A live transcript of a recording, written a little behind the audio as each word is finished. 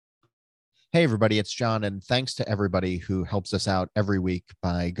Hey, everybody, it's John, and thanks to everybody who helps us out every week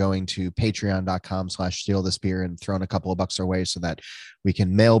by going to patreon.com/steal this beer and throwing a couple of bucks our way so that we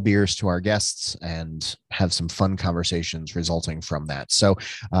can mail beers to our guests and have some fun conversations resulting from that. So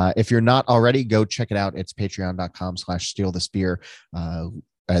if you're not already, go check it out. It's patreon.com/steal this beer.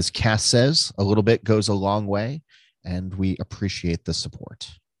 As Cass says, a little bit goes a long way, and we appreciate the support.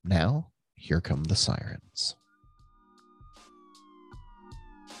 Now, here come the sirens.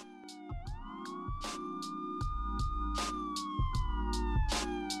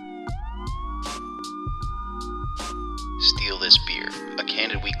 Steal This Beer, a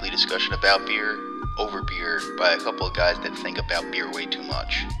candid weekly discussion about beer, over beer, by a couple of guys that think about beer way too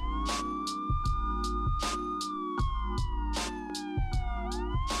much.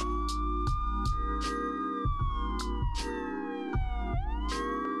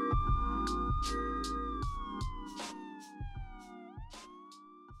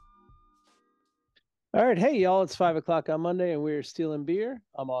 All right, hey y'all, it's 5 o'clock on Monday and we're stealing beer.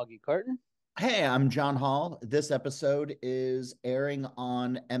 I'm Augie Carton. Hey, I'm John Hall. This episode is airing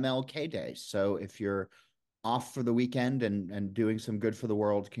on MLK Day. So if you're off for the weekend and doing some good for the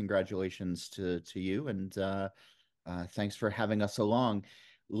world, congratulations to you. And thanks for having us along.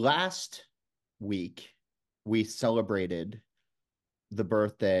 Last week, we celebrated the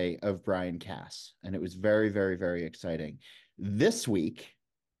birthday of Brian Cass, and it was very, very, very exciting. This week,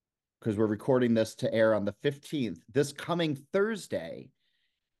 because we're recording this to air on the 15th, this coming Thursday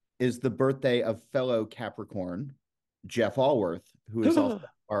is the birthday of fellow Capricorn, Jeff Alworth, who is also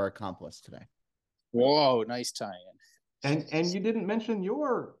our accomplice today. Whoa, nice tie-in. And you didn't mention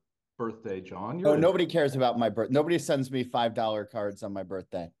your birthday, John. Nobody cares about my birthday. Nobody sends me $5 cards on my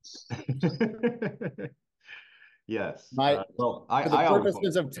birthday. Yes. For the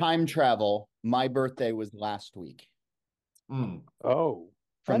purposes of time travel, my birthday was last week. Oh,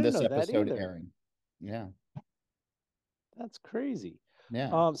 from this episode airing. Yeah. That's crazy.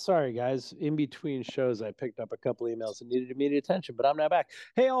 Yeah. Sorry, guys. In between shows, I picked up a couple emails and needed immediate attention, but I'm now back.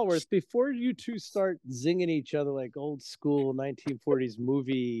 Hey, Alworth, before you two start zinging each other like old school 1940s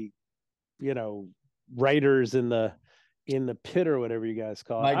movie, writers in the pit or whatever you guys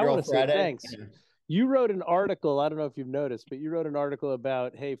call it, I want to say thanks. Yeah. You wrote an article. I don't know if you've noticed, but you wrote an article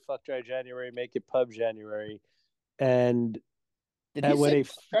about, hey, fuck dry January, make it pub January. And did he say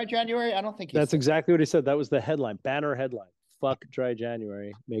dry January? I don't think that's exactly what he said. That was the headline, banner headline. Fuck dry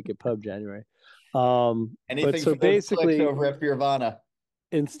January, make it pub January. Anything so basically over at Beervana.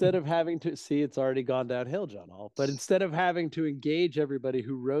 Instead of having to see, it's already gone downhill, John Hall. But instead of having to engage everybody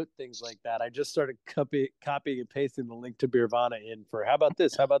who wrote things like that, I just started copying and pasting the link to Beervana in for how about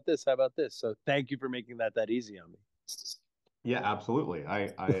this, how about this, how about this. So thank you for making that easy on me. Yeah, absolutely.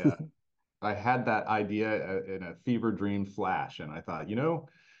 I had that idea in a fever dream flash, and I thought,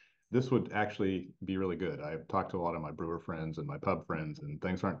 this would actually be really good. I've talked to a lot of my brewer friends and my pub friends, and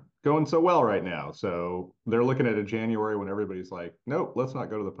things aren't going so well right now. So they're looking at a January when everybody's like, nope, let's not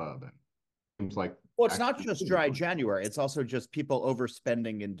go to the pub. And it seems like, well, it's not just dry January. It's also just people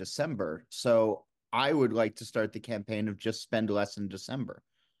overspending in December. So I would like to start the campaign of just spend less in December.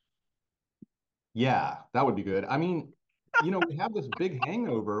 Yeah, that would be good. I mean, we have this big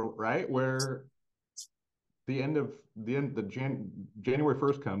hangover, right? Where January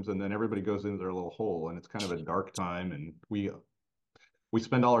 1st comes, and then everybody goes into their little hole, and it's kind of a dark time, and we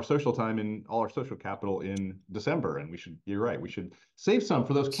spend all our social time and all our social capital in December, and you're right, we should save some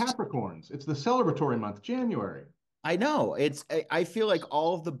for those Capricorns. It's the celebratory month, January. I know. I feel like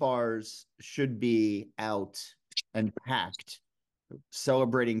all of the bars should be out and packed,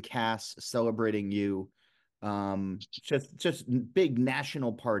 celebrating Cass, celebrating you. Just big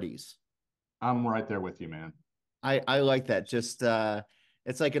national parties. I'm right there with you, man. I like that. Just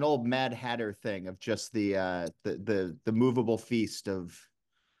it's like an old Mad Hatter thing of just the movable feast of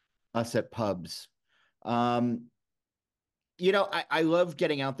us at pubs. I love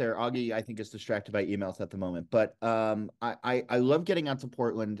getting out there. Augie, I think, is distracted by emails at the moment, but I love getting out to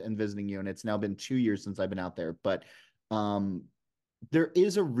Portland and visiting you. And it's now been 2 years since I've been out there, but there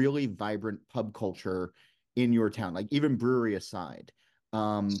is a really vibrant pub culture in your town, like even brewery aside.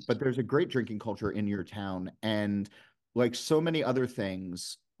 But there's a great drinking culture in your town, and like so many other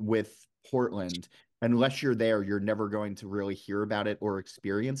things with Portland, unless you're there, you're never going to really hear about it or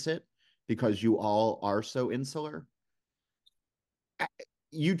experience it because you all are so insular.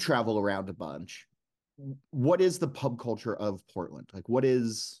 You travel around a bunch. What is the pub culture of Portland? Like, what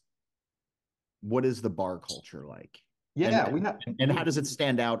is the bar culture like? Yeah, and how does it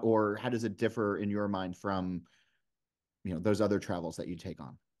stand out, or how does it differ in your mind from those other travels that you take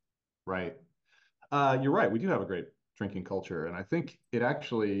on? Right. You're right. We do have a great drinking culture, and I think it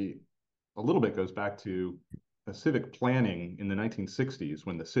actually a little bit goes back to a civic planning in the 1960s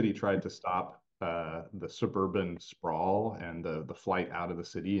when the city tried to stop the suburban sprawl and the flight out of the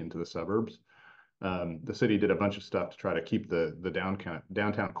city into the suburbs. The city did a bunch of stuff to try to keep the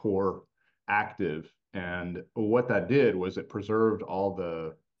downtown core active. And what that did was it preserved all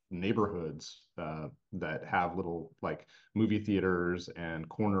the neighborhoods that have little like movie theaters and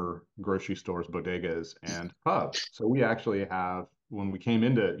corner grocery stores, bodegas, and pubs. So we actually have, when we came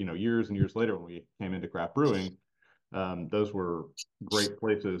into, years and years later, when we came into craft brewing, those were great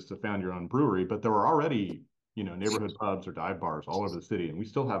places to found your own brewery, but there were already, neighborhood pubs or dive bars all over the city. And we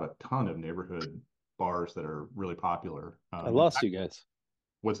still have a ton of neighborhood bars that are really popular. I lost you guys.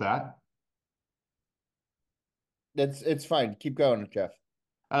 What's that? It's fine. Keep going, Jeff.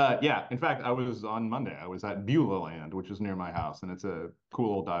 Yeah. In fact, I was on Monday. I was at Beulah Land, which is near my house, and it's a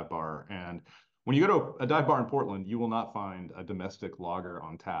cool old dive bar. And when you go to a dive bar in Portland, you will not find a domestic lager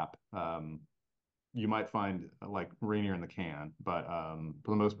on tap. You might find like Rainier in the can, but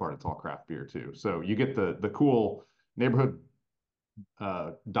for the most part, it's all craft beer too. So you get the cool neighborhood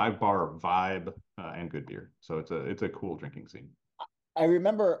dive bar vibe and good beer. So it's a cool drinking scene. I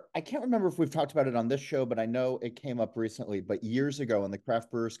can't remember if we've talked about it on this show, but I know it came up recently. But years ago, when the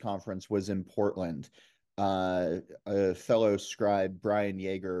Craft Brewers Conference was in Portland, a fellow scribe, Brian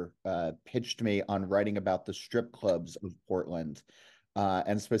Yeager, pitched me on writing about the strip clubs of Portland,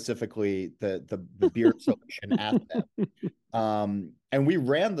 and specifically the beer selection at them. And we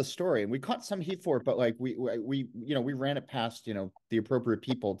ran the story, and we caught some heat for it, but like we ran it past the appropriate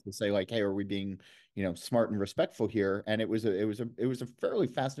people to say like, hey, are we being smart and respectful here? And it was a fairly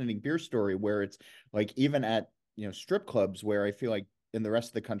fascinating beer story where it's like even at strip clubs where I feel like in the rest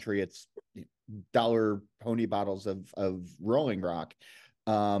of the country it's dollar pony bottles of Rolling Rock.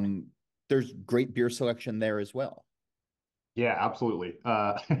 There's great beer selection there as well. Yeah, absolutely.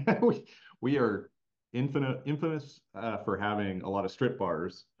 We are infamous for having a lot of strip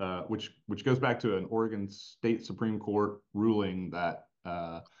bars, which goes back to an Oregon State Supreme Court ruling that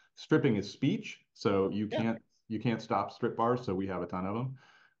stripping is speech, so you can't stop strip bars. So we have a ton of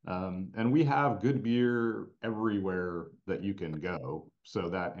them, and we have good beer everywhere that you can go. So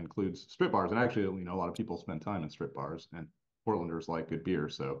that includes strip bars, and actually, a lot of people spend time in strip bars, and Portlanders like good beer,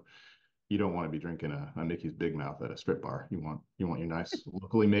 so. You don't want to be drinking a Mickey's Big Mouth at a strip bar. You want your nice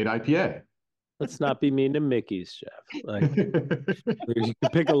locally made IPA. Let's not be mean to Mickey's, Jeff. Like you can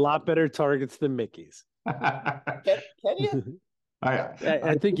pick a lot better targets than Mickey's. Can you?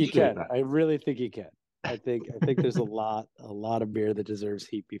 I think you can. That. I really think you can. I think there's a lot of beer that deserves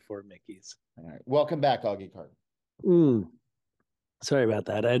heat before Mickey's. All right. Welcome back, Augie Carter. Sorry about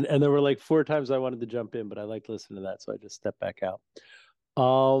that. And there were like 4 times I wanted to jump in, but I like listening to that, so I just stepped back out.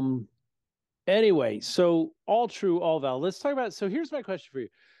 Anyway, so all true, all valid. Let's talk about. So here's my question for you: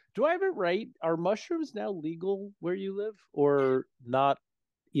 do I have it right? Are mushrooms now legal where you live, or not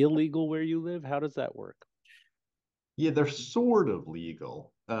illegal where you live? How does that work? Yeah, they're sort of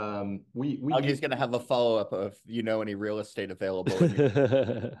legal. Augie's gonna have a follow-up of any real estate available.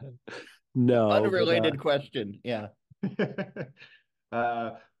 No, unrelated question. Yeah.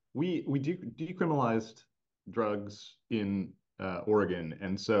 We decriminalized drugs in Oregon,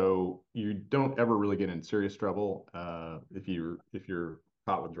 and so you don't ever really get in serious trouble if you're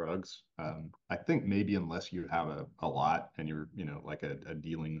caught with drugs. I think maybe unless you have a lot and you're like a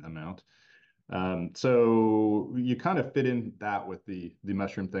dealing amount. So you kind of fit in that with the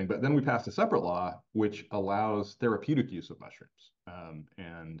mushroom thing, but then we passed a separate law which allows therapeutic use of mushrooms,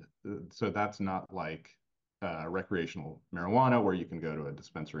 and so that's not like recreational marijuana where you can go to a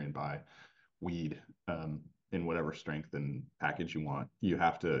dispensary and buy weed in whatever strength and package you want. You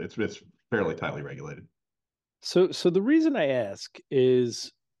have to. It's fairly tightly regulated. So the reason I ask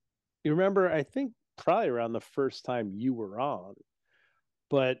is, you remember, I think probably around the first time you were on,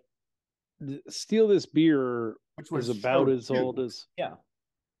 but Steal This Beer, which was about as old as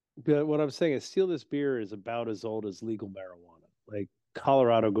But what I'm saying is, Steal This Beer is about as old as legal marijuana. Like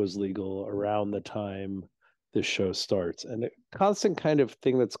Colorado goes legal around the time this show starts, and a constant kind of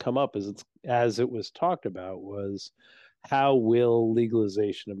thing that's come up as it was talked about was how will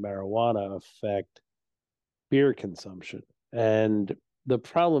legalization of marijuana affect beer consumption? And the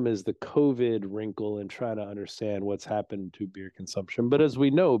problem is the COVID wrinkle in trying to understand what's happened to beer consumption. But as we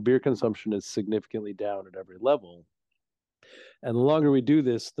know, beer consumption is significantly down at every level. And the longer we do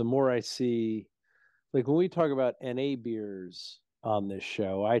this, the more I see, like when we talk about NA beers on this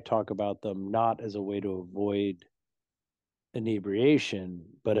show, I talk about them not as a way to avoid inebriation,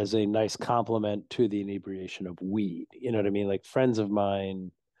 but as a nice complement to the inebriation of weed. You know what I mean? Like friends of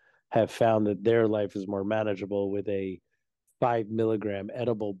mine have found that their life is more manageable with a 5 milligram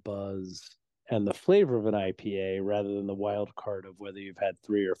edible buzz and the flavor of an IPA rather than the wild card of whether you've had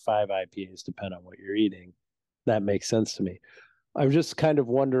 3 or 5 IPAs, depending on what you're eating. That makes sense to me. I'm just kind of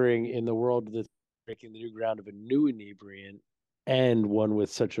wondering, in the world that's breaking the new ground of a new inebriant and one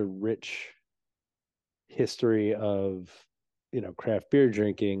with such a rich history of, craft beer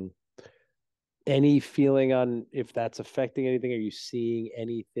drinking, any feeling on if that's affecting anything? Are you seeing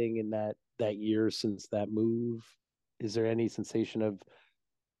anything in that year since that move? Is there any sensation of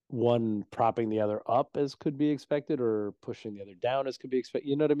one propping the other up as could be expected or pushing the other down as could be expected?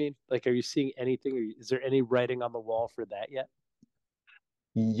 You know what I mean? Like, are you seeing anything? Is there any writing on the wall for that yet?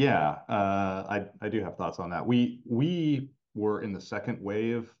 Yeah, I do have thoughts on that. We were in the second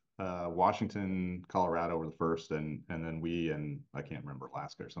wave. Washington, Colorado were the first, and then we and I can't remember,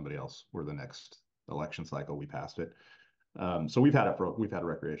 Alaska or somebody else were the next election cycle. We passed it. So we've had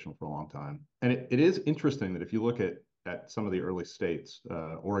recreational for a long time, and it is interesting that if you look at some of the early states,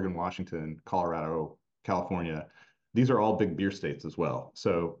 Oregon, Washington, Colorado, California, these are all big beer states as well.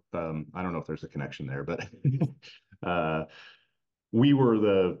 So I don't know if there's a connection there, but uh, we were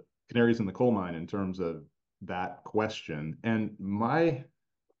the canaries in the coal mine in terms of that question. And my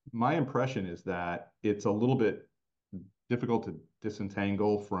impression is that it's a little bit difficult to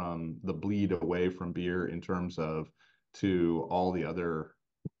disentangle from the bleed away from beer in terms of to all the other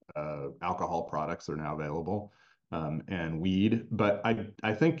alcohol products that are now available, and weed. But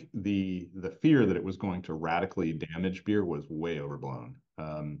I think the fear that it was going to radically damage beer was way overblown.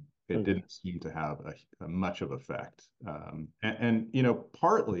 It didn't seem to have a much of effect.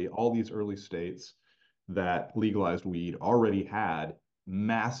 Partly all these early states that legalized weed already had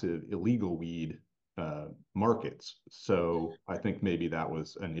massive illegal weed markets. So I think maybe that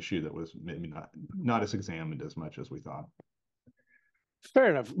was an issue that was maybe not as examined as much as we thought.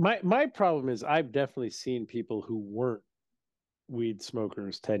 Fair enough. My problem is I've definitely seen people who weren't weed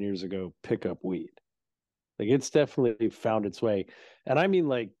smokers 10 years ago pick up weed. Like, it's definitely found its way. And I mean,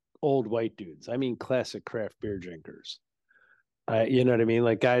 like, old white dudes. I mean classic craft beer drinkers. You know what I mean?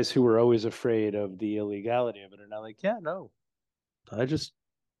 Like, guys who were always afraid of the illegality of it are now like, yeah, no, I just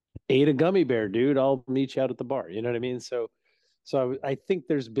ate a gummy bear, dude. I'll meet you out at the bar. You know what I mean? So I think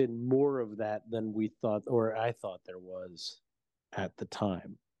there's been more of that than we thought, or I thought there was at the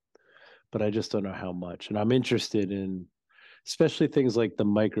time, but I just don't know how much. And I'm interested in especially things like the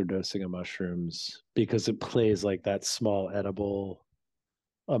microdosing of mushrooms because it plays like that small edible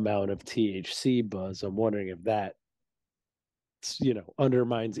amount of THC buzz. I'm wondering if that,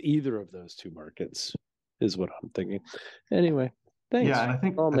 undermines either of those two markets, is what I'm thinking. Anyway, Yeah, thanks.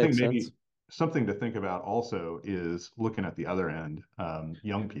 and All I think makes maybe sense. something to think about also is looking at the other end,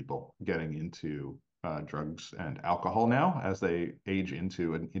 young people getting into drugs and alcohol now as they age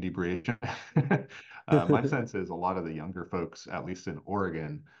into an inebriation. My sense is a lot of the younger folks, at least in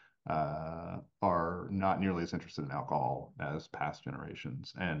Oregon, are not nearly as interested in alcohol as past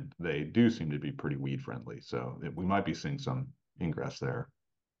generations, and they do seem to be pretty weed friendly. So we might be seeing some ingress there.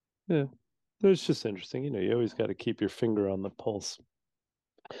 Yeah, it's just interesting. You always got to keep your finger on the pulse.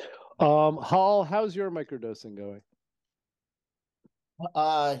 Hall, how's your microdosing going?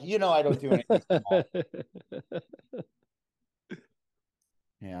 I don't do anything small.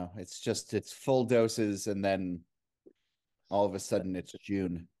 It's full doses, and then all of a sudden it's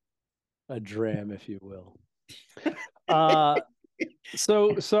June. A dram, if you will.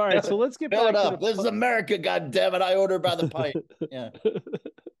 So sorry. So let's get Fill back it to up. This is America, goddammit. I order by the pint. Yeah.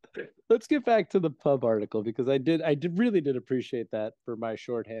 Let's get back to the pub article because I really did appreciate that for my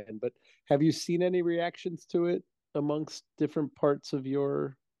shorthand. But have you seen any reactions to it amongst different parts of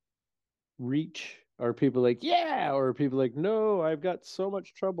your reach? Are people like, yeah, or are people like, no, I've got so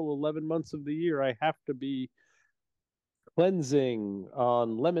much trouble 11 months of the year. I have to be cleansing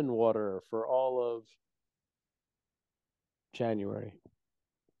on lemon water for all of January.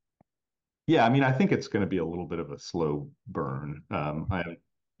 Yeah, I mean, I think it's going to be a little bit of a slow burn. I'm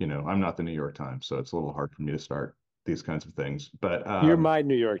not the New York Times, so it's a little hard for me to start these kinds of things. But You're my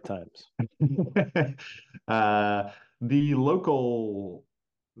New York Times. the local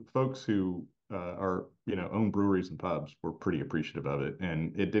folks who own breweries and pubs were pretty appreciative of it,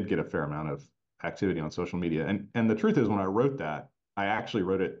 and it did get a fair amount of activity on social media. And the truth is, when I wrote that, I actually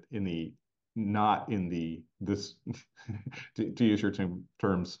wrote it in the not in the this to use your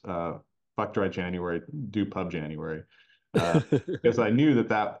terms, fuck dry January, do pub January. because I knew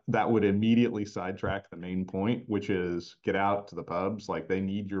that would immediately sidetrack the main point, which is get out to the pubs. Like they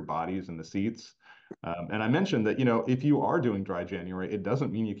need your bodies in the seats. And I mentioned that, if you are doing dry January, it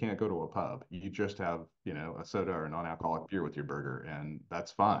doesn't mean you can't go to a pub. You just have, a soda or a non-alcoholic beer with your burger, and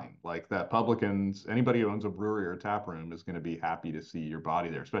that's fine. Like that publicans, anybody who owns a brewery or a tap room is going to be happy to see your body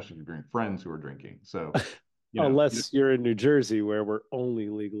there, especially if you're bringing friends who are drinking. So, unless you're in New Jersey where we're only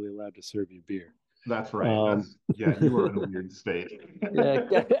legally allowed to serve you beer. That's right. Yeah, you are in a weird state.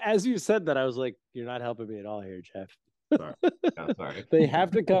 Yeah, as you said that, I was like, you're not helping me at all here, Jeff. Sorry. Yeah, sorry. They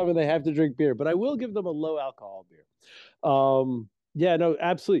have to come and they have to drink beer, but I will give them a low alcohol beer. Yeah, no,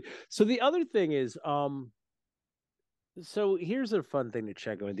 absolutely. So the other thing is, so here's a fun thing to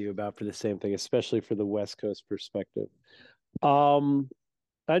check in with you about for the same thing, especially for the West Coast perspective.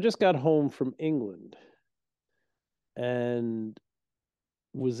 I just got home from England and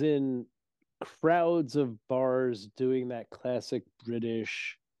was in crowds of bars doing that classic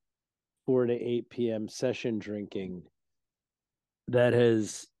British 4 to 8 p.m. session drinking that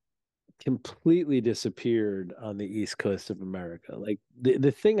has completely disappeared on the East Coast of America. Like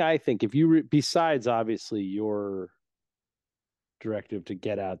the thing I think, if you besides obviously your directive to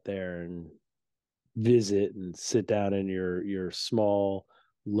get out there and visit and sit down in your small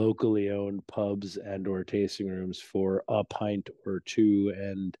locally owned pubs and or tasting rooms for a pint or two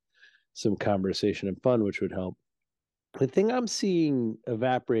and some conversation and fun, which would help. The thing I'm seeing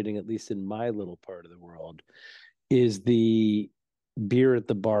evaporating, at least in my little part of the world, is the beer at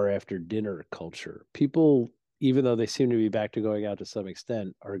the bar after dinner culture. People, even though they seem to be back to going out to some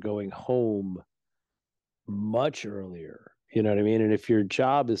extent, are going home much earlier. You know what I mean? And if your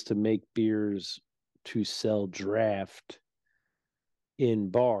job is to make beers to sell draft in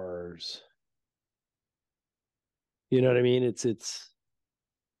bars, you know what I mean? It's it's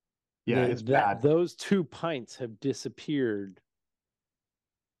bad. Those 2 pints have disappeared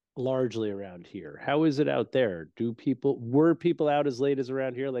largely around here. How is it out there? Were people out as late as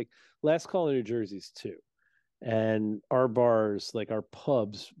around here? Like last call in New Jersey's 2. And our bars, like our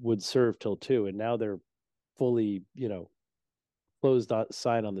pubs, would serve till 2, and now they're fully, closed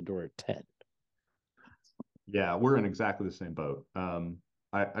sign on the door at 10. Yeah, we're in exactly the same boat.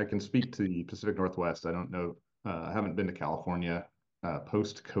 I can speak to the Pacific Northwest. I don't know. I haven't been to California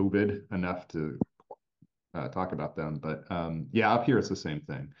post-COVID enough to talk about them, but yeah, up here it's the same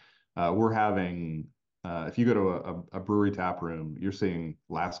thing. We're having if you go to a brewery tap room, you're seeing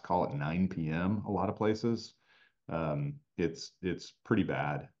last call at 9 p.m. a lot of places. It's pretty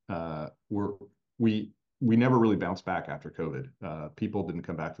bad. We never really bounced back after COVID. People didn't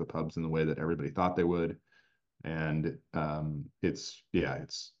come back to the pubs in the way that everybody thought they would. And I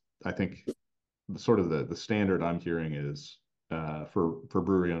think sort of the standard I'm hearing is for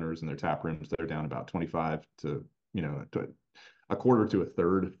brewery owners and their tap rooms, they're down about 25 to a quarter to a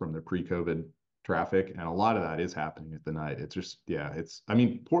third from their pre-COVID traffic, and a lot of that is happening at the night. It's just I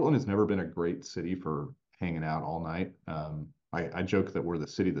mean, Portland has never been a great city for hanging out all night. I joke that we're the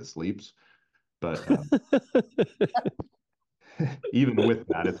city that sleeps, but even with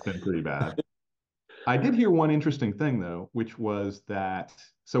that, it's been pretty bad. I did hear one interesting thing though, which was that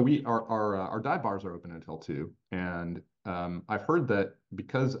our dive bars are open until 2, and I've heard that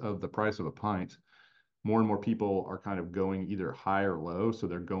because of the price of a pint, more and more people are kind of going either high or low, so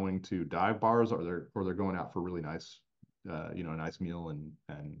they're going to dive bars or they're going out for really nice, a nice meal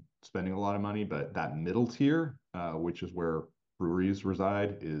and spending a lot of money. But that middle tier, which is where breweries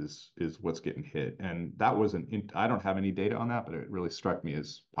reside, is what's getting hit. And that wasn't. I don't have any data on that, but it really struck me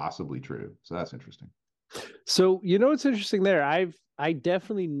as possibly true. So that's interesting. So what's interesting there? I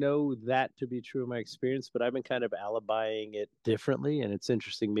definitely know that to be true in my experience, but I've been kind of alibying it differently, and it's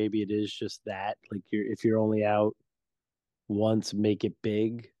interesting. Maybe it is just that, like, if you're only out once, make it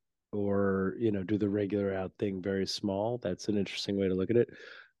big, or do the regular out thing very small. That's an interesting way to look at it.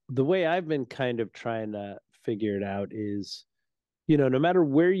 The way I've been kind of trying to figure it out is, no matter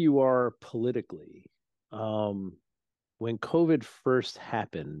where you are politically, when COVID first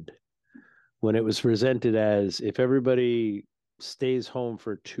happened, when it was presented as if everybody stays home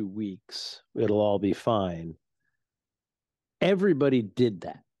for 2 weeks, it'll all be fine. Everybody did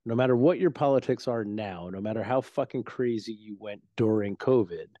that. No matter what your politics are now, no matter how fucking crazy you went during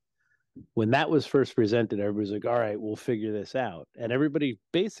COVID, when that was first presented, everybody's like, all right, we'll figure this out. And everybody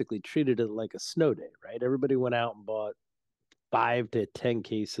basically treated it like a snow day, right? Everybody went out and bought 5 to 10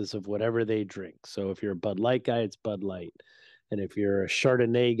 cases of whatever they drink. So if you're a Bud Light guy, it's Bud Light. And if you're a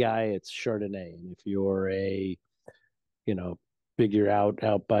Chardonnay guy, it's Chardonnay. And if you're a, figure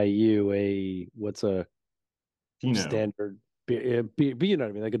out by you, what's a Pinot. standard beer, you know what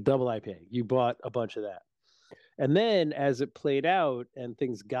I mean? Like a double IPA. You bought a bunch of that. And then as it played out and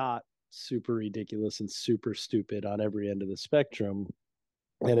things got super ridiculous and super stupid on every end of the spectrum,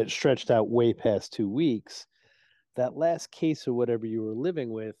 and it stretched out way past 2 weeks, that last case of whatever you were living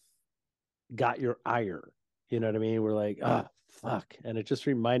with got your ire. You know what I mean? We're like, ah, fuck. And it just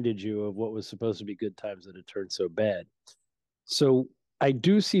reminded you of what was supposed to be good times that had turned so bad. So I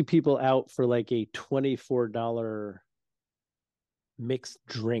do see people out for like a $24 mixed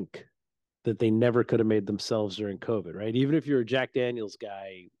drink that they never could have made themselves during COVID, right? Even if you're a Jack Daniels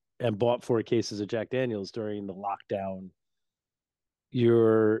guy and bought 4 cases of Jack Daniels during the lockdown,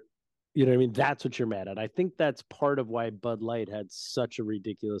 you're, you know what I mean? That's what you're mad at. I think that's part of why Bud Light had such a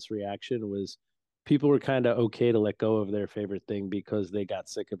ridiculous reaction was people were kind of okay to let go of their favorite thing because they got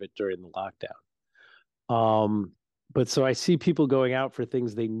sick of it during the lockdown. But so I see people going out for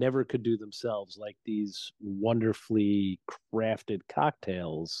things they never could do themselves, like these wonderfully crafted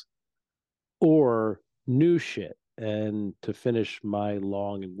cocktails or new shit. And to finish my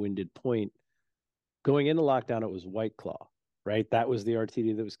long and winded point, going into lockdown, it was White Claw, right? That was the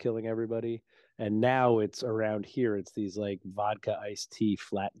RTD that was killing everybody. And now it's around here, it's these like vodka iced tea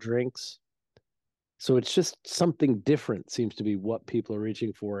flat drinks. So it's just something different, seems to be what people are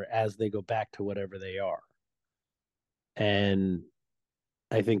reaching for as they go back to whatever they are. And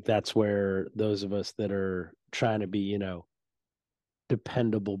I think that's where those of us that are trying to be,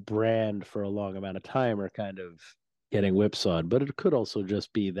 dependable brand for a long amount of time are kind of getting whipsawed. But it could also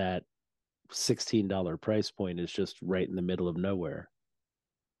just be that $16 price point is just right in the middle of nowhere.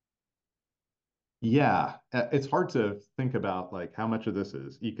 Yeah, it's hard to think about like how much of this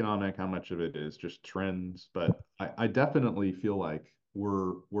is economic, how much of it is just trends, but I definitely feel like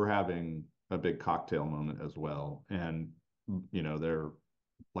we're having a big cocktail moment as well. And they're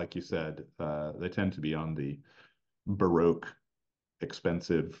like you said, they tend to be on the Baroque,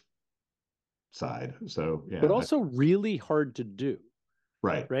 expensive side. So But yeah, also really hard to do,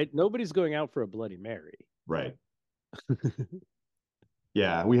 right, right? Nobody's going out for a Bloody Mary. right.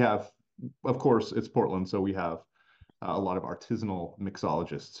 Yeah, we have, of course, it's Portland, so we have a lot of artisanal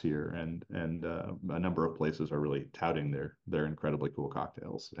mixologists here, and a number of places are really touting their incredibly cool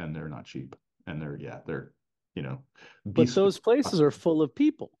cocktails, and they're not cheap, and they're you know But bespoke. those places are full of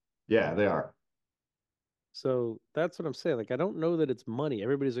people. Yeah, they are. So that's what I'm saying. Like, I don't know that it's money.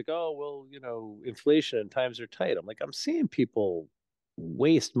 Everybody's like, oh, well, inflation and times are tight. I'm like, I'm seeing people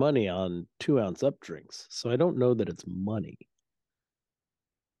waste money on 2 ounce up drinks. So I don't know that it's money.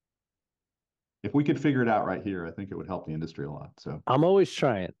 If we could figure it out right here, I think it would help the industry a lot. So, I'm always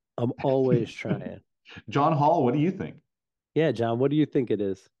trying. I'm always trying. John Hall, what do you think? Yeah, John, what do you think it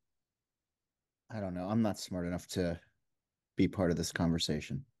is? I don't know. I'm not smart enough to be part of this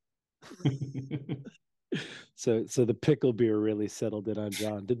conversation. So the pickle beer really settled it on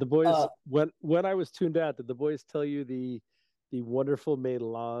John. Did the boys when I was tuned out, did the boys tell you the wonderful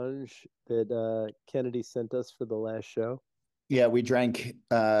melange that Kennedy sent us for the last show? Yeah, we drank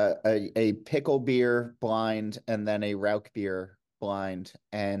a pickle beer blind and then a Rauk beer blind,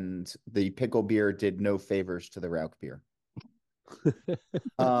 and the pickle beer did no favors to the Rauk beer.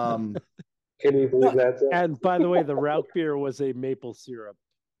 Can you believe that? And by the way, the Rauk beer was a maple syrup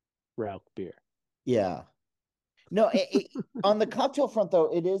Rauk beer. Yeah. No, on the cocktail front,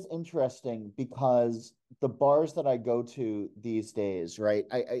 though, it is interesting because the bars that I go to these days, right?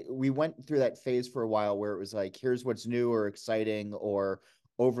 We went through that phase for a while where it was like, here's what's new or exciting or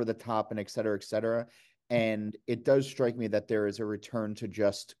over the top and et cetera, et cetera. And it does strike me that there is a return to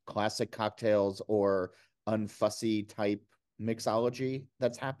just classic cocktails or unfussy type mixology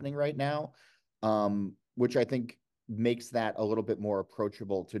that's happening right now, which I think makes that a little bit more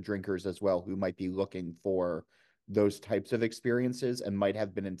approachable to drinkers as well, who might be looking for those types of experiences and might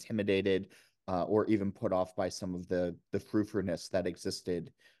have been intimidated or even put off by some of the frou-frou-ness that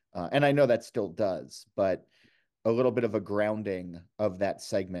existed. And I know that still does, but a little bit of a grounding of that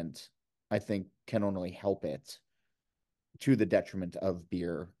segment, I think, can only help it to the detriment of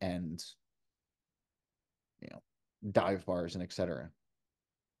beer and, dive bars and etc.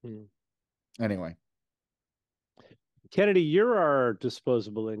 Anyway. Kennedy, you're our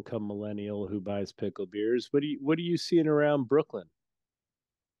disposable income millennial who buys pickle beers. What are you seeing around Brooklyn?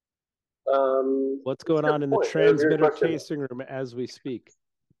 What's going on in the transmitter tasting room as we speak?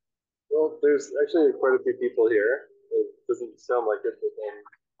 Well, there's actually quite a few people here. It doesn't sound like it, but I'm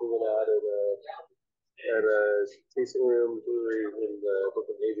moving out at a tasting room brewery in the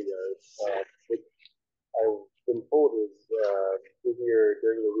Brooklyn Navy Yard. Which I've been told is busier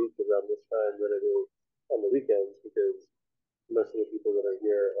during the week around this time than it is on the weekends because most of the people that are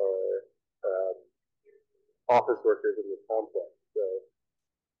here are office workers in this complex. So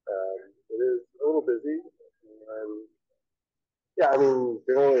it is a little busy. Um, yeah, I mean,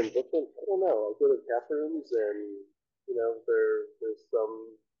 generally in Brooklyn, I don't know. I go to tap rooms and there's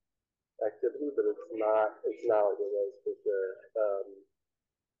some activity, but it's not like it was for sure.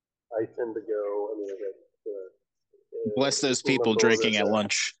 I tend to go. I mean, Bless those a team people member was drinking at at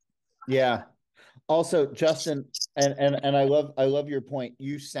lunch. Yeah. Also, Justin, and I love your point.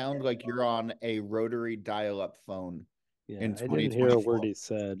 You sound like you're on a rotary dial-up phone Yeah, in I didn't hear a 2024. word he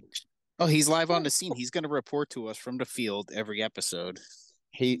said. Oh, he's live on the scene. He's going to report to us from the field every episode.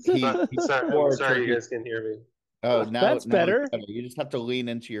 He Sorry, I'm or sorry, you turkey. guys can hear me. Oh, now That's it's better. better. You just have to lean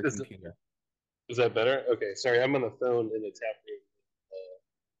into your Is, computer. is that better? Okay, sorry, I'm on the phone in the tap room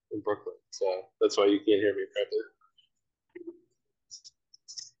in Brooklyn, so that's why you can't hear me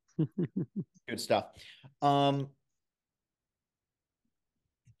properly. Good stuff.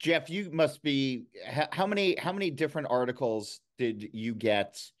 Jeff, you must be how many different articles did you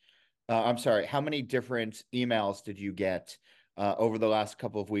get? I'm sorry, how many different emails did you get over the last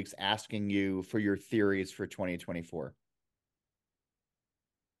couple of weeks asking you for your theories for 2024?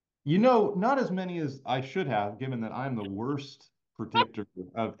 Not as many as I should have, given that I'm the worst predictor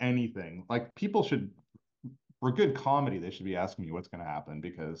of anything. Like people should, for good comedy, they should be asking me what's going to happen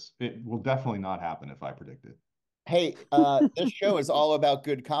because it will definitely not happen if I predict it. Hey, this show is all about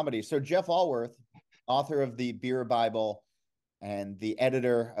good comedy. So Jeff Alworth, author of the Beer Bible and the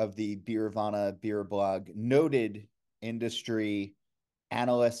editor of the Beervana beer blog, noted industry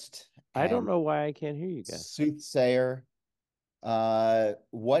analyst I don't and know why I can't hear you guys. soothsayer.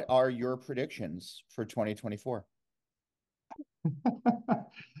 What are your predictions for 2024?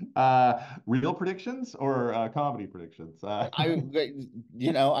 Real predictions or comedy predictions? The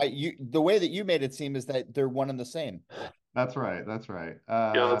way that you made it seem is that they're one and the same. That's right. That's right.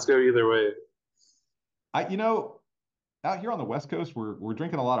 Yeah, let's go either way. Out here on the West Coast, we're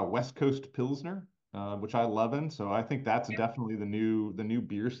drinking a lot of West Coast Pilsner, which I love, and so I think that's definitely the new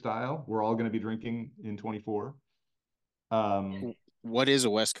beer style we're all going to be drinking in 24. What is a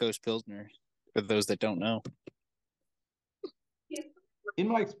West Coast Pilsner for those that don't know? In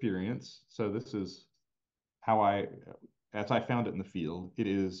my experience, so this is as I found it in the field, it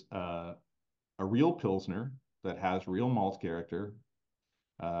is a real Pilsner that has real malt character,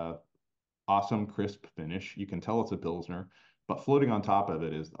 uh, awesome crisp finish. You can tell it's a Pilsner, but floating on top of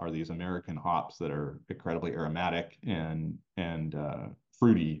it are these American hops that are incredibly aromatic and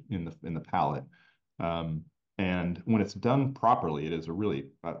fruity in the palate. Um, and when it's done properly, it is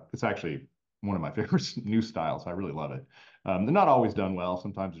it's actually one of my favorite new styles. I really love it. They're not always done well.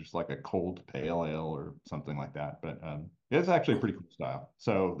 Sometimes it's like a cold pale ale or something like that, but it's actually a pretty cool style.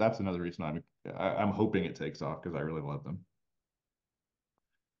 So that's another reason I'm hoping it takes off because I really love them.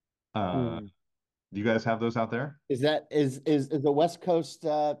 Do you guys have those out there? Is the West Coast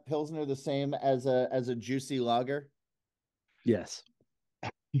Pilsner the same as a juicy lager? Yes.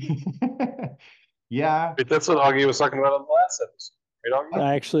 Yeah. Wait, that's what Augie was talking about on the last episode. Right,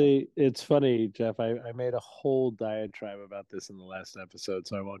 Augie? Actually, it's funny, Jeff. I made a whole diatribe about this in the last episode,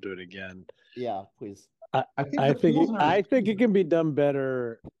 so I won't do it again. Yeah, please. I think it can be done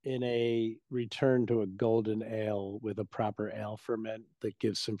better in a return to a golden ale with a proper ale ferment that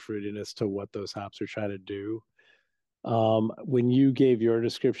gives some fruitiness to what those hops are trying to do. When you gave your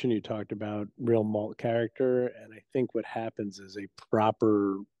description, you talked about real malt character, and I think what happens is a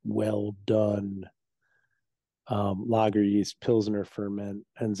proper, well done lager yeast pilsner ferment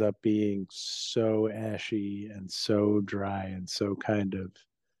ends up being so ashy and so dry and so kind of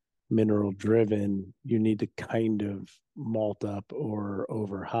mineral driven. You need to kind of malt up or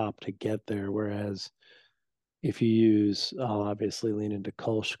over hop to get there. Whereas if you use, I'll obviously lean into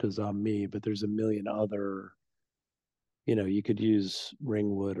Kolsch because I'm me, but there's a million other, you could use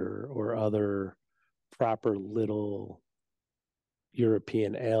Ringwood or other proper little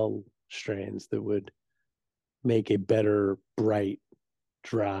European ale strains that would make a better, bright,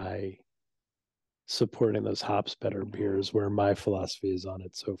 dry, supporting those hops better beers, where my philosophy is on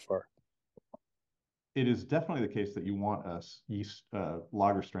it so far. It is definitely the case that you want a yeast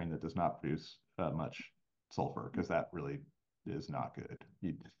lager strain that does not produce much sulfur because that really is not good.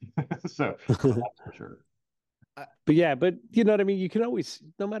 So that's for sure. But you know what I mean? You can always,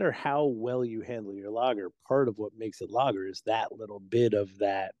 no matter how well you handle your lager, part of what makes it lager is that little bit of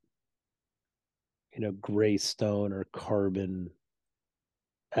that, gray stone or carbon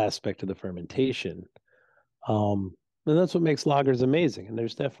aspect of the fermentation. And that's what makes lagers amazing. And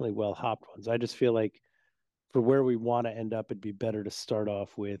there's definitely well hopped ones. I just feel like for where we want to end up, it'd be better to start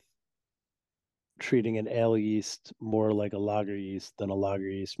off with treating an ale yeast more like a lager yeast than a lager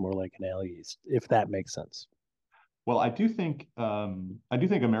yeast more like an ale yeast, if that makes sense. Well, I do think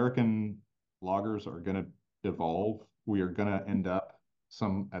American lagers are going to evolve. We are going to end up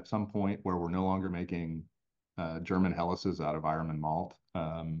at some point where we're no longer making German Hellas's out of Ironman malt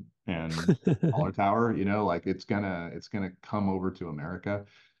and Tower. Like it's gonna come over to America.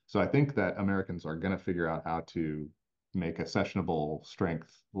 So I think that Americans are going to figure out how to make a sessionable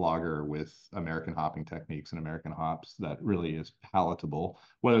strength lager with American hopping techniques and American hops that really is palatable,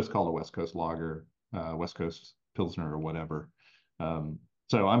 whether it's called a West Coast lager, West Coast Pilsner, or whatever.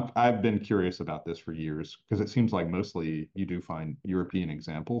 So I've been curious about this for years because it seems like mostly you do find European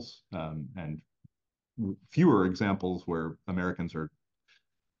examples and fewer examples where Americans are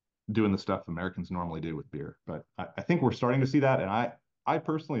doing the stuff Americans normally do with beer. But I think we're starting to see that, and I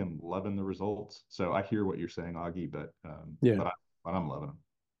personally am loving the results. So I hear what you're saying, Augie, but I'm loving them.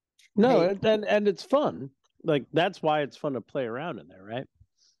 No, Hey. and it's fun. Like that's why it's fun to play around in there, right?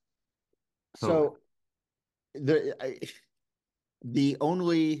 So the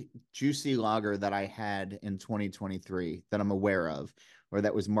only juicy lager that I had in 2023 that I'm aware of, or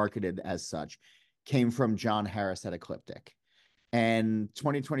that was marketed as such, came from John Harris at Ecliptic. And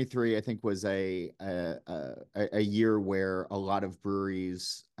 2023, I think, was a year where a lot of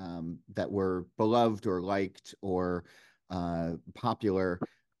breweries that were beloved or liked or popular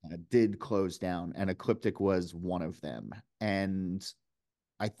did close down, and Ecliptic was one of them. And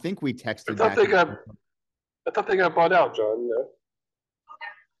I think we texted back. I thought they got bought out, John. No?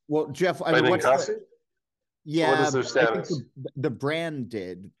 Well, Jeff, I By mean, Ninkasi? yeah, what is their I think status? the brand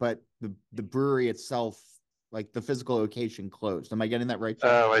did, but the brewery itself, like the physical location, closed. Am I getting that right, Jeff?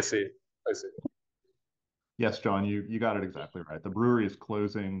 Oh, I see. Yes, John, you got it exactly right. The brewery is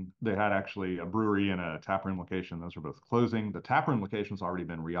closing. They had actually a brewery and a taproom location. Those are both closing. The taproom location's already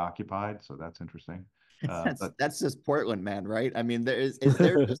been reoccupied, so that's interesting. That's just Portland, man, right? I mean, is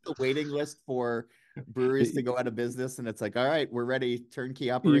there just a waiting list for breweries to go out of business, and it's like, all right, we're ready,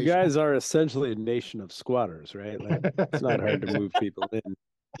 turnkey operation. You guys are essentially a nation of squatters, right? Like it's not hard to move people in.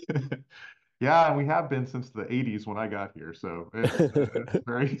 Yeah, and we have been since the 80s when I got here, so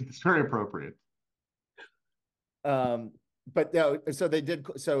it's very appropriate. But no, so they did.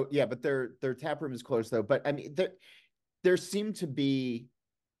 So yeah, but their tap room is closed though. But I mean, there seemed to be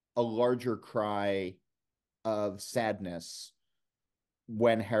a larger cry of sadness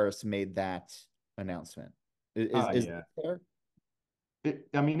when Harris made that announcement. Is Yeah. that fair?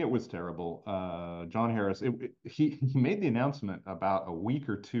 I mean, it was terrible. John Harris, he made the announcement about a week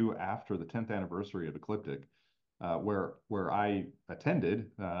or two after the 10th anniversary of Ecliptic, where I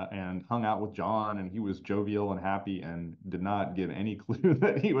attended and hung out with John, and he was jovial and happy and did not give any clue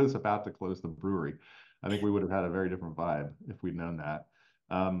that he was about to close the brewery. I think we would have had a very different vibe if we'd known that.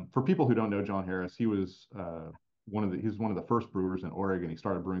 For people who don't know John Harris, he was one of the first brewers in Oregon. He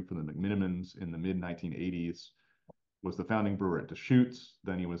started brewing for the McMinimans in the mid 1980s. Was the founding brewer at Deschutes.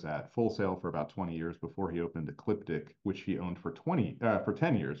 Then he was at Full Sail for about 20 years before he opened Ecliptic, which he owned for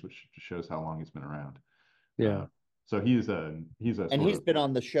 10 years, which just shows how long he's been around. Yeah. So he's he's been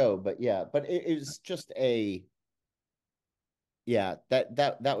on the show, but it is just that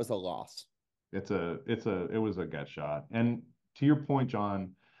was a loss. It was a gut shot. And to your point,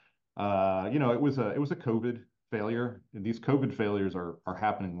 John, it was a COVID failure. And these COVID failures are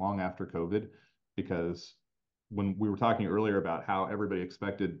happening long after COVID, because when we were talking earlier about how everybody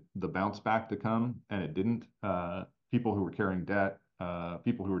expected the bounce back to come and it didn't, people who were carrying debt,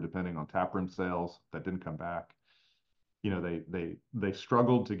 people who were depending on taproom sales that didn't come back, they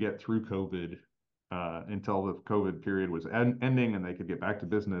struggled to get through COVID until the COVID period was ending and they could get back to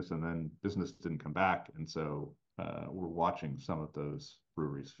business, and then business didn't come back. And so we're watching some of those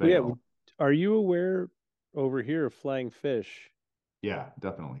breweries fail. Yeah. Are you aware over here of Flying Fish? Yeah,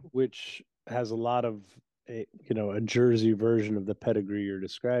 definitely. Which has a lot of a Jersey version of the pedigree you're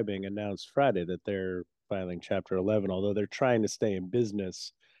describing, announced Friday that they're filing Chapter 11. Although they're trying to stay in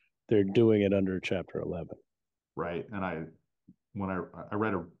business, they're doing it under Chapter 11. Right. And when I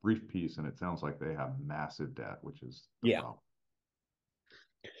read a brief piece, and it sounds like they have massive debt, which is the problem.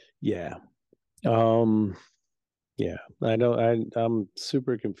 Yeah. Yeah. I'm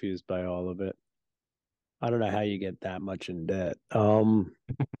super confused by all of it. I don't know how you get that much in debt.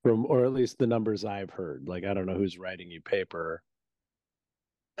 Or at least the numbers I've heard. Like, I don't know who's writing you paper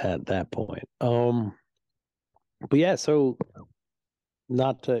at that point. But yeah, so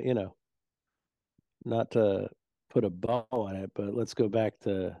not to put a bow on it, but let's go back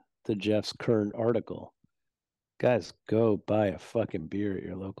to Jeff's current article. Guys, go buy a fucking beer at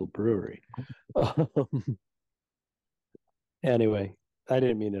your local brewery. Anyway, I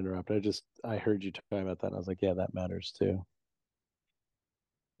didn't mean to interrupt. I heard you talking about that, and I was like, yeah, that matters too.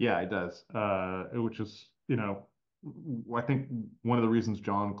 Yeah, it does. Which is, I think one of the reasons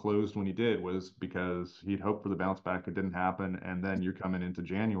John closed when he did was because he'd hoped for the bounce back. It didn't happen. And then you're coming into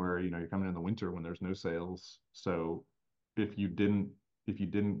January, you're coming in the winter when there's no sales. So if you didn't if you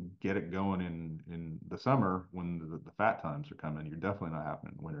didn't get it going in the summer when the fat times are coming, you're definitely not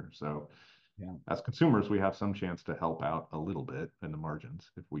happening in winter. So Yeah. as consumers, we have some chance to help out a little bit in the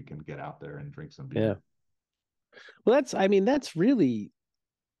margins if we can get out there and drink some beer. Yeah. Well, that's really,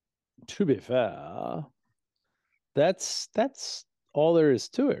 to be fair, that's all there is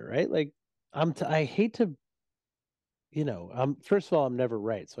to it, right? Like, I hate to, first of all, I'm never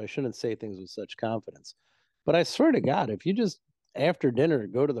right, so I shouldn't say things with such confidence. But I swear to God, if you just after dinner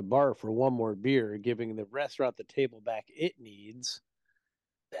go to the bar for one more beer, giving the restaurant the table back it needs,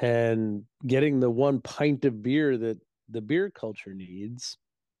 and getting the one pint of beer that the beer culture needs,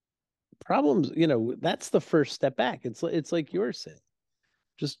 problems, that's the first step back. It's like you're saying,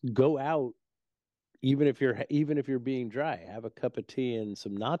 just go out, even if you're being dry, have a cup of tea and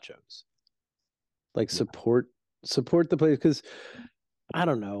some nachos. Like, Yeah. support the place, because I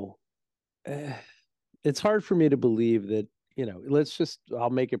don't know. It's hard for me to believe that, I'll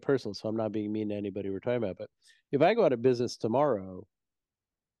make it personal, so I'm not being mean to anybody we're talking about, but if I go out of business tomorrow,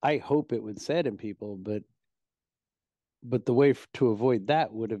 I hope it would sadden people, but the way to avoid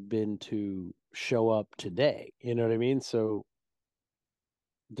that would have been to show up today. You know what I mean? So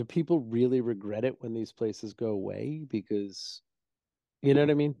do people really regret it when these places go away? Because, you know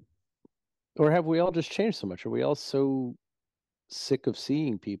what I mean? Or have we all just changed so much? Are we all so sick of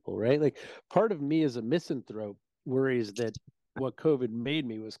seeing people, right? Like, part of me as a misanthrope worries that what COVID made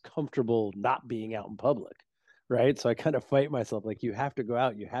me was comfortable not being out in public, right? So I kind of fight myself, like, you have to go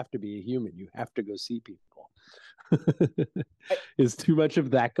out, you have to be a human, you have to go see people. Is too much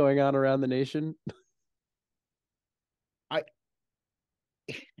of that going on around the nation? I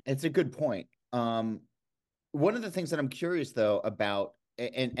It's a good point. One of the things that I'm curious though about,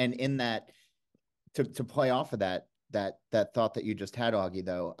 and in that, to play off of that thought that you just had, Augie,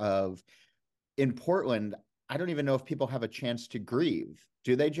 though, of in Portland, I don't even know if people have a chance to grieve.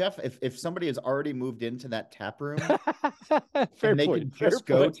 Do they, Jeff? If somebody has already moved into that tap room Fair and they point. can Fair just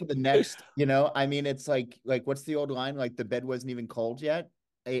go point. to the next, I mean, it's like what's the old line? Like the bed wasn't even cold yet.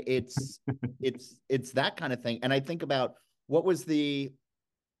 It's that kind of thing. And I think about what was the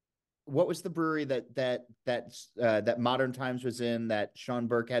brewery that Modern Times was in, that Sean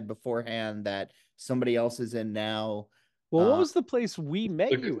Burke had beforehand, that somebody else is in now. Well, what was the place we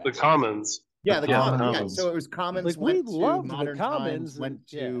met you The at? Commons. Yeah, the Yeah, Commons. Yeah, Commons. so it was Commons, Like, we went to loved the Modern Times, Commons, and went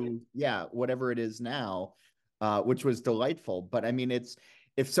to whatever it is now, which was delightful. But I mean,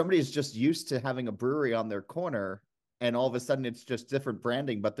 if somebody is just used to having a brewery on their corner, and all of a sudden it's just different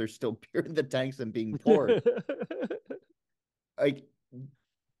branding, but there's still beer in the tanks and being poured. Like,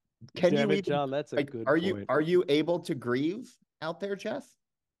 can Damn you it, even John, that's a like good are point. you able to grieve out there, Jeff?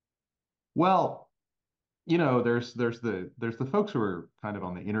 Well, there's the folks who are kind of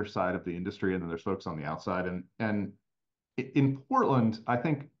on the inner side of the industry, and then there's folks on the outside. And in Portland, I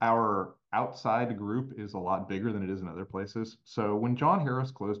think our outside group is a lot bigger than it is in other places. So when John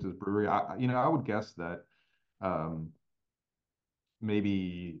Harris closed his brewery, I would guess that um,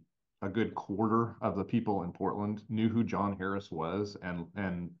 maybe a good quarter of the people in Portland knew who John Harris was,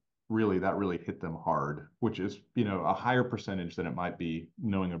 and really that really hit them hard, which is a higher percentage than it might be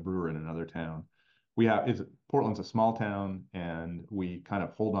knowing a brewer in another town. Portland's a small town, and we kind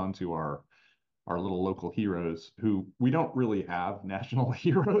of hold on to our little local heroes who we don't really have national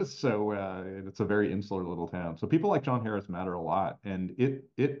heroes. So it's a very insular little town. So people like John Harris matter a lot, and it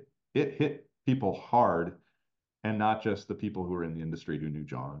hit people hard, and not just the people who were in the industry who knew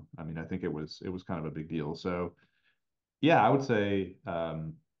John. I mean, I think it was kind of a big deal. So yeah, I would say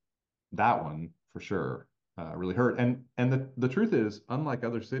that one for sure really hurt. And the truth is, unlike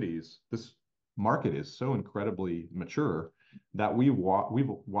other cities, this market is so incredibly mature that we've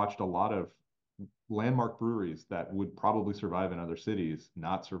watched a lot of landmark breweries that would probably survive in other cities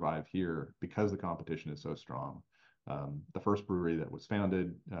not survive here because the competition is so strong. The first brewery that was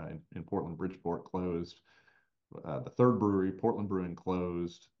founded in Portland, Bridgeport, closed. The third brewery, Portland Brewing,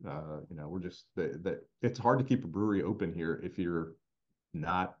 closed. We're just that it's hard to keep a brewery open here if you're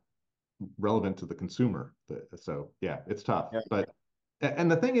not relevant to the consumer. So yeah, it's tough. Yeah. But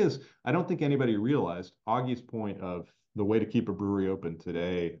and the thing is, I don't think anybody realized Augie's point of the way to keep a brewery open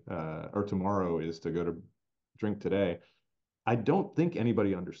today or tomorrow is to go to drink today. I don't think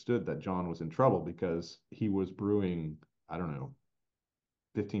anybody understood that John was in trouble because he was brewing, I don't know,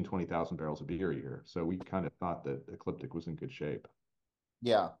 20,000 barrels of beer a year. So we kind of thought that Ecliptic was in good shape.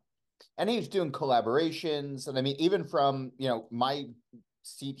 Yeah. And he's doing collaborations. And I mean, even from, my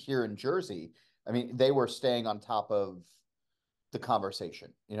seat here in Jersey, I mean, they were staying on top of the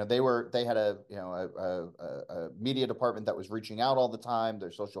conversation. They had a media department that was reaching out all the time.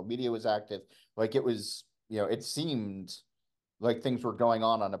 Their social media was active. Like it was, it seemed like things were going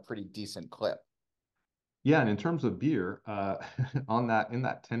on a pretty decent clip. Yeah, and in terms of beer, on that in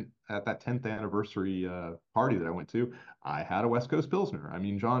that 10th anniversary party that I went to, I had a West Coast Pilsner. I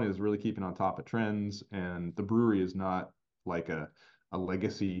mean, John is really keeping on top of trends, and the brewery is not like a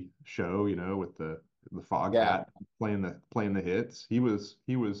legacy show, with the fog Yeah. hat playing the hits. He was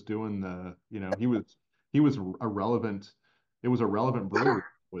doing he was a relevant. It was a relevant brewery.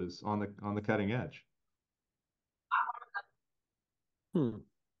 Was on the cutting edge. Hmm.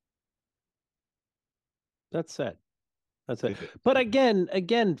 That's sad. That's it. It is. But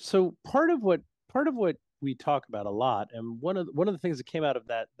again, so part of what we talk about a lot, and one of the things that came out of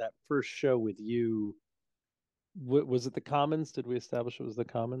that first show with you, was it the Commons? Did we establish it was the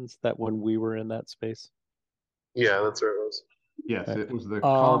Commons that when we were in that space? Yeah, that's where it was. Yes, Right. it was the Um,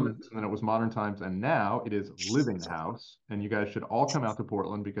 Commons, and then it was Modern Times, and now it is Living House. And you guys should all come out to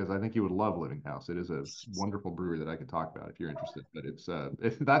Portland because I think you would love Living House. It is a wonderful brewery that I could talk about if you're interested. But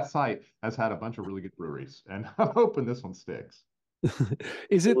that site has had a bunch of really good breweries, and I'm hoping this one sticks.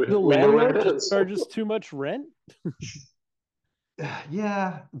 is it the We know landlord it just is. charges too much rent?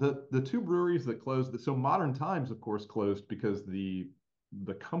 Yeah, the two breweries that closed. So Modern Times, of course, closed because the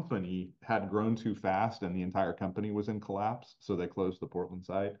company had grown too fast and the entire company was in collapse. So they closed the Portland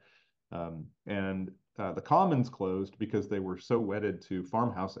site. And the Commons closed because they were so wedded to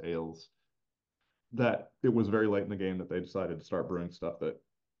farmhouse ales that it was very late in the game that they decided to start brewing stuff that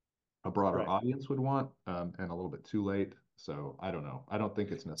a broader Right. audience would want, and a little bit too late. So I don't know. I don't think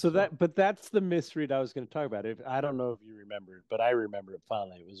it's So necessary. but that's the misread I was going to talk about. If I don't know if you remember it, but I remember it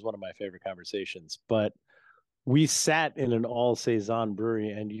fondly. It was one of my favorite conversations. But we sat in an all saison brewery,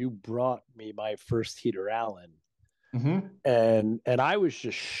 and you brought me my first heater Allen, Mm-hmm. and I was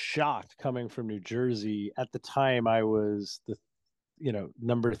just shocked coming from New Jersey. At the time, I was the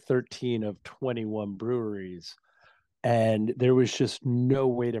number 13 of 21 breweries, and there was just no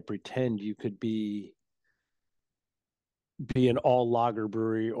way to pretend you could be an all lager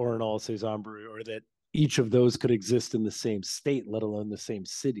brewery or an all saison brewery, or that each of those could exist in the same state, let alone the same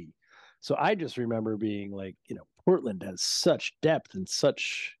city. So I just remember being like, Portland has such depth and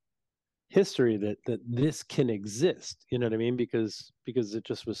such history that this can exist. You know what I mean? Because it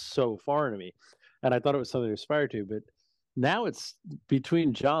just was so foreign to me, and I thought it was something to aspire to. But now it's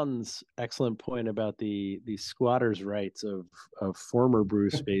between John's excellent point about the squatters' rights of former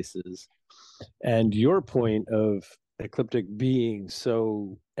brew spaces and your point of ecliptic being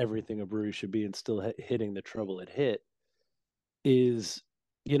so everything a brewery should be and still hitting the trouble it hit is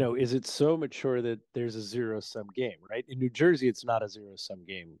is it so mature that there's a zero sum game, right? In New Jersey it's not a zero sum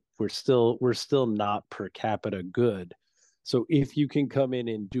game. We're still not per capita good. So if you can come in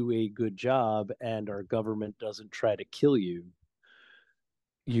and do a good job and our government doesn't try to kill you,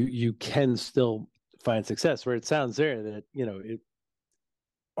 you can still find success. Where it sounds there that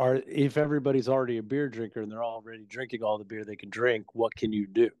if everybody's already a beer drinker and they're already drinking all the beer they can drink, what can you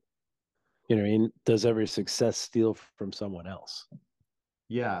do? I mean, does every success steal from someone else?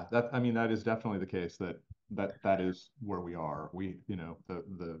 Yeah, I mean, that is definitely the case that is where we are.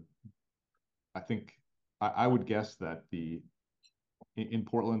 The I think I would guess that in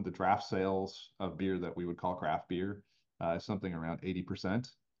Portland, the draft sales of beer that we would call craft beer is something around 80%,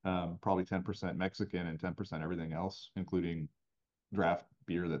 probably 10% Mexican and 10% everything else, including draft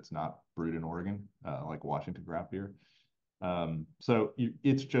beer that's not brewed in Oregon, like Washington craft beer.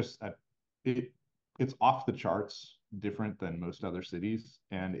 It's just it's off the charts different than most other cities,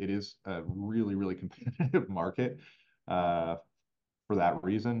 and it is a really, really competitive market uh, for that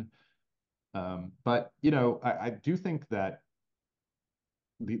reason. But I do think that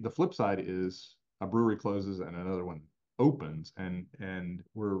the flip side is a brewery closes and another one opens, and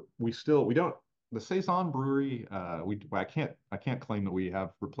we don't the saison brewery. I can't claim that we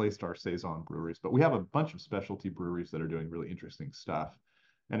have replaced our saison breweries, but we have a bunch of specialty breweries that are doing really interesting stuff.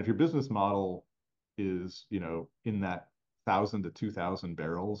 And if your business model is in that 1,000 to 2,000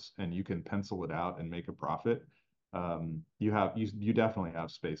 barrels and you can pencil it out and make a profit, you definitely have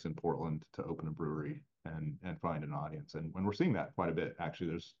space in Portland to open a brewery and find an audience. And when we're seeing that quite a bit,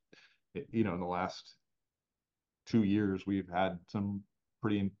 actually, in the last 2 years, we've had some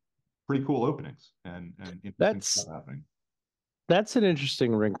pretty cool openings and interesting stuff That's happening. that's an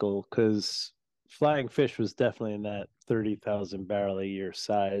interesting wrinkle because Flying Fish was definitely in that 30,000 barrel a year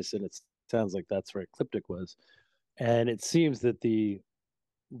size, and it sounds like that's where Ecliptic was. And it seems that the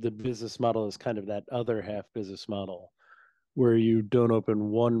business model is kind of that other half business model where you don't open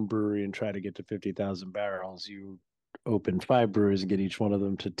one brewery and try to get to 50,000 barrels. You open 5 breweries and get each one of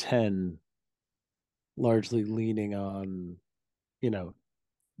them to 10, largely leaning on, you know,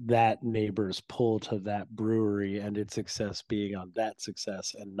 that neighbor's pull to that brewery and its success being on that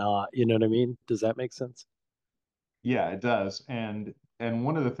success and not, you know what I mean? Does that make sense? Yeah, it does. And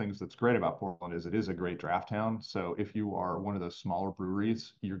one of the things that's great about Portland is it is a great draft town. So if you are one of those smaller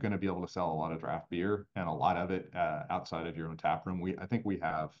breweries, you're going to be able to sell a lot of draft beer and a lot of it outside of your own tap room. I think we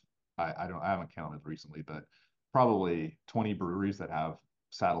have I haven't counted recently, but probably 20 breweries that have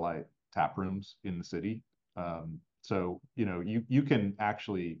satellite tap rooms in the city. So you can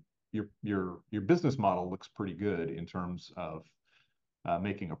actually your business model looks pretty good in terms of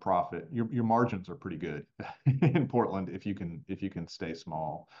making a profit. Your margins are pretty good in Portland if you can stay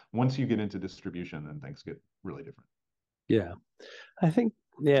small. Once you get into distribution, then things get really different. Yeah. I think,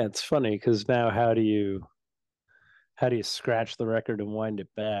 yeah, it's funny because now how do you scratch the record and wind it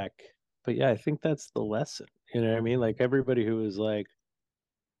back? But yeah, I think that's the lesson. You know what I mean? Like everybody who is like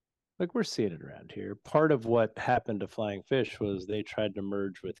we're seeing it around here. Part of what happened to Flying Fish was they tried to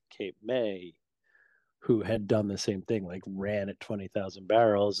merge with Cape May, who had done the same thing, like ran at 20,000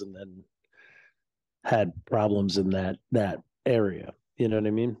 barrels and then had problems in that area. You know what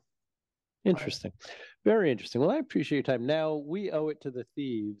I mean? Interesting. Very interesting. Well, I appreciate your time. Now we owe it to the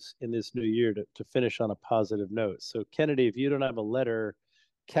thieves in this new year to finish on a positive note. So, Kennedy, if you don't have a letter,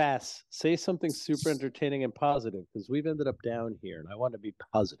 Cass, say something super entertaining and positive because we've ended up down here and I want to be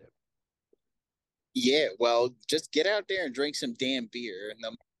positive. Yeah, well, just get out there and drink some damn beer.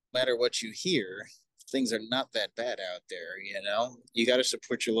 No matter what you hear, things are not that bad out there, you know? You got to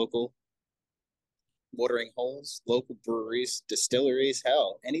support your local watering holes, local breweries, distilleries,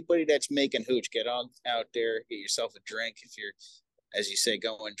 hell, anybody that's making hooch, get on out there, get yourself a drink. If you're, as you say,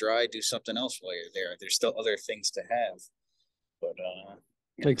 going dry, do something else while you're there. There's still other things to have. But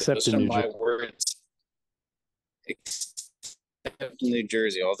Except those in are New my Jersey. words. Except in New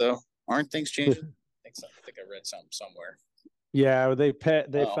Jersey, although aren't things changing? I think I read something somewhere. Yeah, they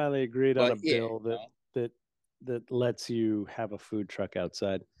Oh, finally agreed on but a yeah, bill that lets you have a food truck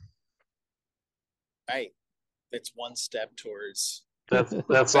outside. right. That's one step towards That's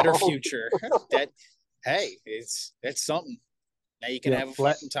better all. future. That hey, that's something. Now you can Yeah, have a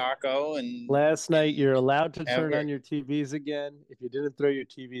fucking taco last night you're allowed to have turn on your TVs again. If you didn't throw your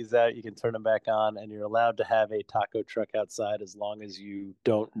TVs out, you can turn them back on, and you're allowed to have a taco truck outside as long as you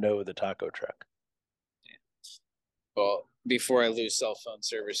don't know the taco truck. well, before I lose cell phone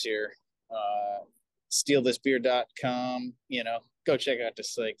service here, stealthisbeer.com, go check out the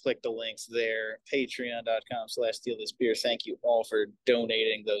site, click the links there, patreon.com/stealthisbeer. Thank you all for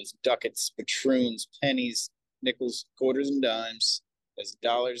donating those ducats, patroons, pennies, nickels, quarters, and dimes as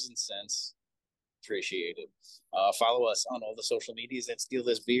dollars and cents. Appreciate it. Follow us on all the social medias at Steal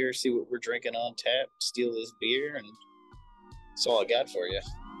This Beer. See what we're drinking on tap. Steal This Beer, and that's all I got for you.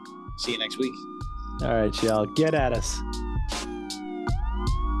 See you next week. All right, y'all, get at us.